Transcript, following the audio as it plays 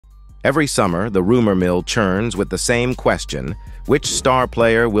Every summer, the rumor mill churns with the same question: which star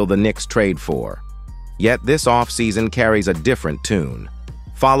player will the Knicks trade for? Yet this offseason carries a different tune.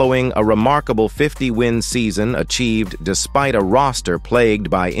 Following a remarkable 50-win season achieved despite a roster plagued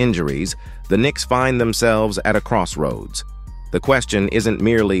by injuries, the Knicks find themselves at a crossroads. The question isn't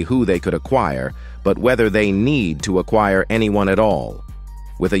merely who they could acquire, but whether they need to acquire anyone at all.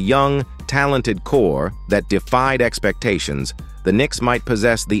 With a young, talented core that defied expectations, the Knicks might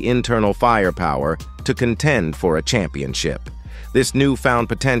possess the internal firepower to contend for a championship. This newfound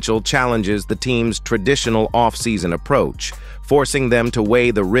potential challenges the team's traditional off-season approach, forcing them to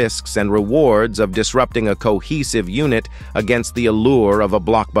weigh the risks and rewards of disrupting a cohesive unit against the allure of a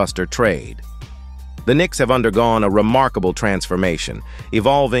blockbuster trade. The Knicks have undergone a remarkable transformation,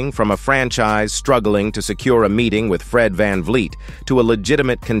 evolving from a franchise struggling to secure a meeting with Fred VanVleet to a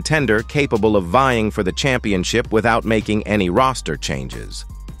legitimate contender capable of vying for the championship without making any roster changes.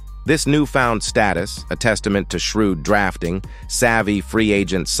 This newfound status, a testament to shrewd drafting, savvy free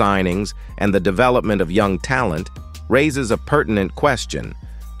agent signings, and the development of young talent, raises a pertinent question.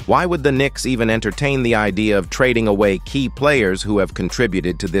 Why would the Knicks even entertain the idea of trading away key players who have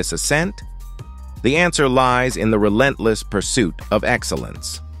contributed to this ascent? The answer lies in the relentless pursuit of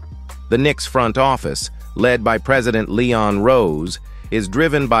excellence. The Knicks front office, led by President Leon Rose, is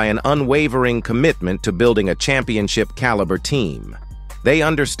driven by an unwavering commitment to building a championship-caliber team. They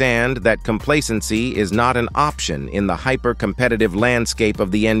understand that complacency is not an option in the hyper-competitive landscape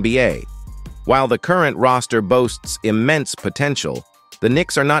of the NBA. While the current roster boasts immense potential, the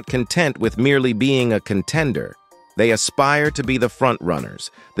Knicks are not content with merely being a contender. They aspire to be the frontrunners,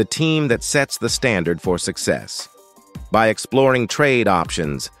 the team that sets the standard for success. By exploring trade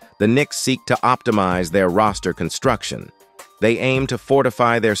options, the Knicks seek to optimize their roster construction. They aim to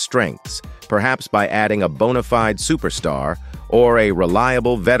fortify their strengths, perhaps by adding a bona fide superstar or a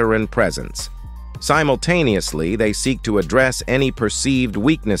reliable veteran presence. Simultaneously, they seek to address any perceived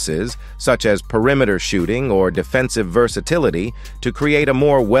weaknesses, such as perimeter shooting or defensive versatility, to create a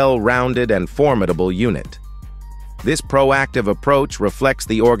more well-rounded and formidable unit. This proactive approach reflects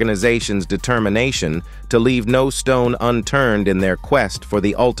the organization's determination to leave no stone unturned in their quest for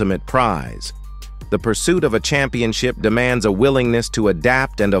the ultimate prize. The pursuit of a championship demands a willingness to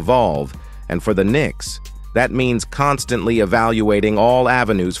adapt and evolve, and for the Knicks, that means constantly evaluating all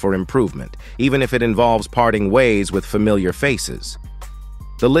avenues for improvement, even if it involves parting ways with familiar faces.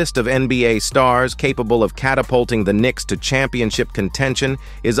 The list of NBA stars capable of catapulting the Knicks to championship contention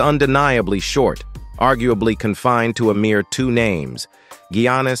is undeniably short, arguably confined to a mere two names: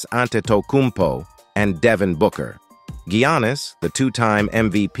 Giannis Antetokounmpo and Devin Booker. Giannis, the two-time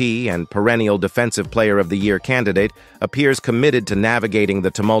MVP and perennial Defensive Player of the Year candidate, appears committed to navigating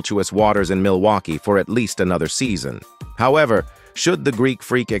the tumultuous waters in Milwaukee for at least another season. However, should the Greek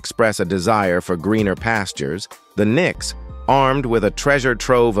Freak express a desire for greener pastures, the Knicks, armed with a treasure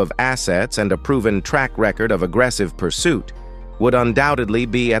trove of assets and a proven track record of aggressive pursuit, would undoubtedly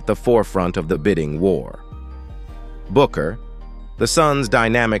be at the forefront of the bidding war. Booker, the Suns'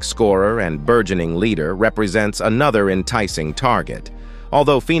 dynamic scorer and burgeoning leader, represents another enticing target,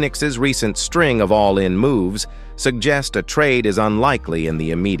 although Phoenix's recent string of all-in moves suggest a trade is unlikely in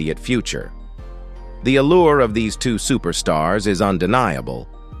the immediate future. The allure of these two superstars is undeniable,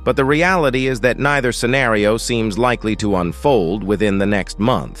 but the reality is that neither scenario seems likely to unfold within the next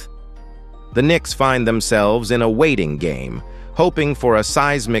month. The Knicks find themselves in a waiting game, hoping for a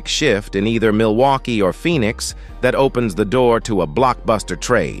seismic shift in either Milwaukee or Phoenix that opens the door to a blockbuster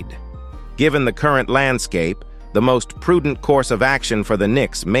trade. Given the current landscape, the most prudent course of action for the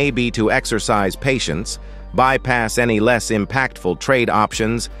Knicks may be to exercise patience, bypass any less impactful trade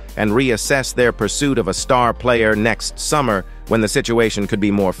options, and reassess their pursuit of a star player next summer when the situation could be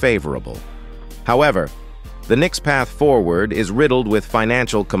more favorable. However, the Knicks' path forward is riddled with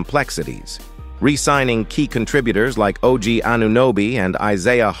financial complexities. Re-signing key contributors like OG Anunoby and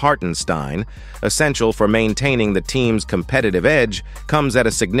Isaiah Hartenstein, essential for maintaining the team's competitive edge, comes at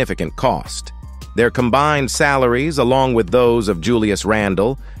a significant cost. Their combined salaries, along with those of Julius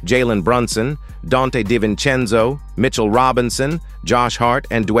Randle, Jalen Brunson, Dante DiVincenzo, Mitchell Robinson, Josh Hart,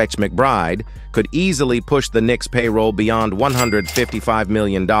 and Dwight McBride, could easily push the Knicks' payroll beyond $155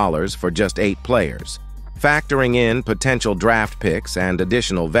 million for just 8 players. Factoring in potential draft picks and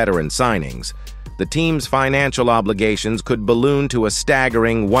additional veteran signings, the team's financial obligations could balloon to a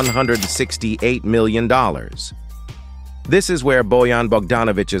staggering $168 million. This is where Bojan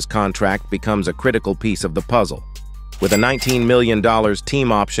Bogdanovic's contract becomes a critical piece of the puzzle. With a $19 million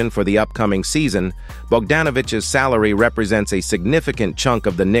team option for the upcoming season, Bogdanovic's salary represents a significant chunk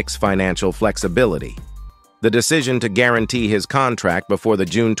of the Knicks' financial flexibility. The decision to guarantee his contract before the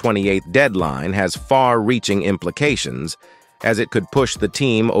June 28th deadline has far-reaching implications, as it could push the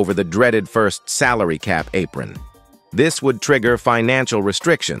team over the dreaded first salary cap apron. This would trigger financial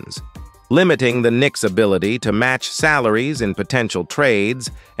restrictions, limiting the Knicks' ability to match salaries in potential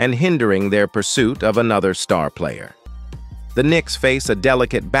trades and hindering their pursuit of another star player. The Knicks face a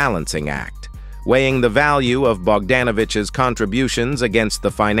delicate balancing act, weighing the value of Bogdanovic's contributions against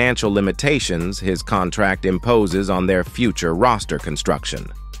the financial limitations his contract imposes on their future roster construction.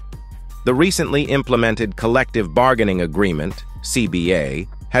 The recently implemented Collective Bargaining Agreement, CBA,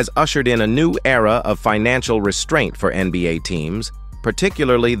 has ushered in a new era of financial restraint for NBA teams,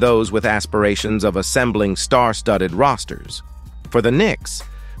 particularly those with aspirations of assembling star-studded rosters. For the Knicks,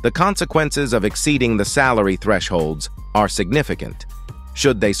 the consequences of exceeding the salary thresholds are significant.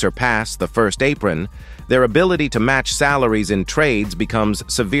 Should they surpass the first apron, their ability to match salaries in trades becomes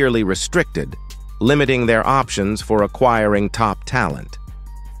severely restricted, limiting their options for acquiring top talent.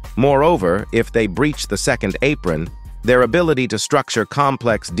 Moreover, if they breach the second apron, their ability to structure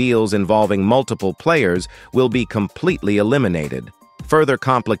complex deals involving multiple players will be completely eliminated, further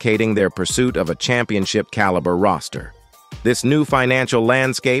complicating their pursuit of a championship-caliber roster. This new financial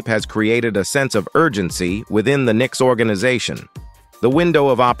landscape has created a sense of urgency within the Knicks organization. The window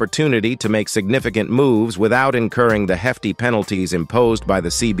of opportunity to make significant moves without incurring the hefty penalties imposed by the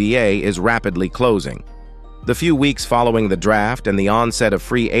CBA is rapidly closing. The few weeks following the draft and the onset of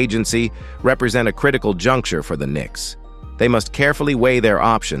free agency represent a critical juncture for the Knicks. They must carefully weigh their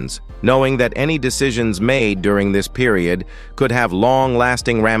options, knowing that any decisions made during this period could have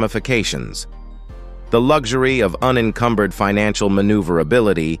long-lasting ramifications. The luxury of unencumbered financial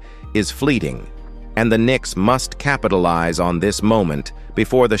maneuverability is fleeting, and the Knicks must capitalize on this moment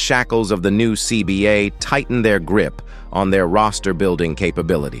before the shackles of the new CBA tighten their grip on their roster-building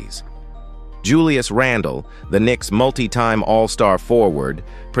capabilities. Julius Randle, the Knicks' multi-time All-Star forward,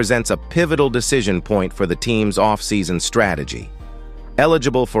 presents a pivotal decision point for the team's off-season strategy.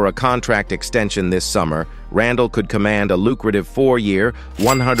 Eligible for a contract extension this summer, Randle could command a lucrative 4-year,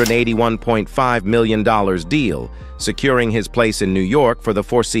 $181.5 million deal, securing his place in New York for the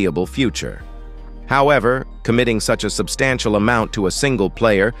foreseeable future. However, committing such a substantial amount to a single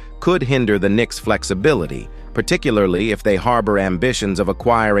player could hinder the Knicks' flexibility, particularly if they harbor ambitions of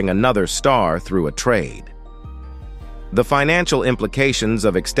acquiring another star through a trade. The financial implications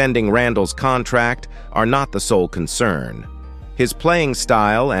of extending Randle's contract are not the sole concern. His playing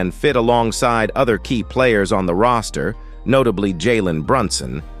style and fit alongside other key players on the roster, notably Jalen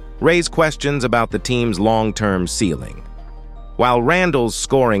Brunson, raise questions about the team's long-term ceiling. While Randle's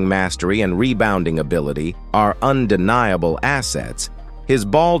scoring mastery and rebounding ability are undeniable assets, his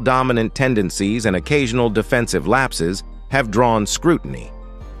ball-dominant tendencies and occasional defensive lapses have drawn scrutiny.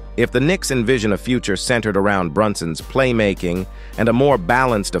 If the Knicks envision a future centered around Brunson's playmaking and a more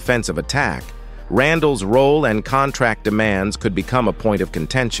balanced offensive attack, Randle's role and contract demands could become a point of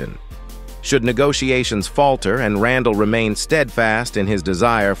contention. Should negotiations falter and Randle remain steadfast in his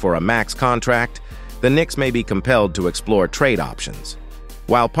desire for a max contract, the Knicks may be compelled to explore trade options.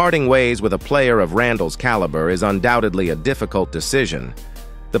 While parting ways with a player of Randle's caliber is undoubtedly a difficult decision,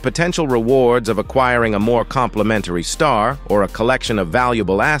 the potential rewards of acquiring a more complementary star or a collection of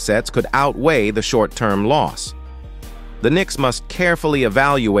valuable assets could outweigh the short-term loss. The Knicks must carefully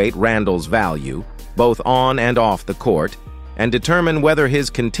evaluate Randle's value, both on and off the court, and determine whether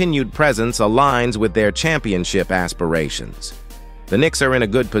his continued presence aligns with their championship aspirations. The Knicks are in a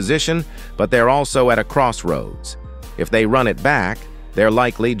good position, but they're also at a crossroads. If they run it back, they're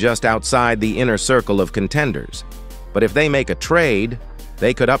likely just outside the inner circle of contenders. But if they make a trade,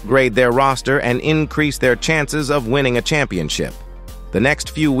 they could upgrade their roster and increase their chances of winning a championship. The next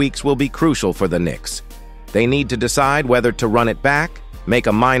few weeks will be crucial for the Knicks. They need to decide whether to run it back, make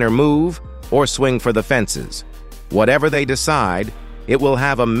a minor move, or swing for the fences. Whatever they decide, it will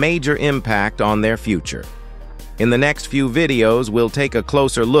have a major impact on their future. In the next few videos, we'll take a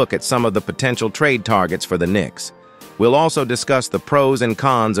closer look at some of the potential trade targets for the Knicks. We'll also discuss the pros and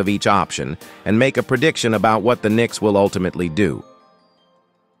cons of each option and make a prediction about what the Knicks will ultimately do.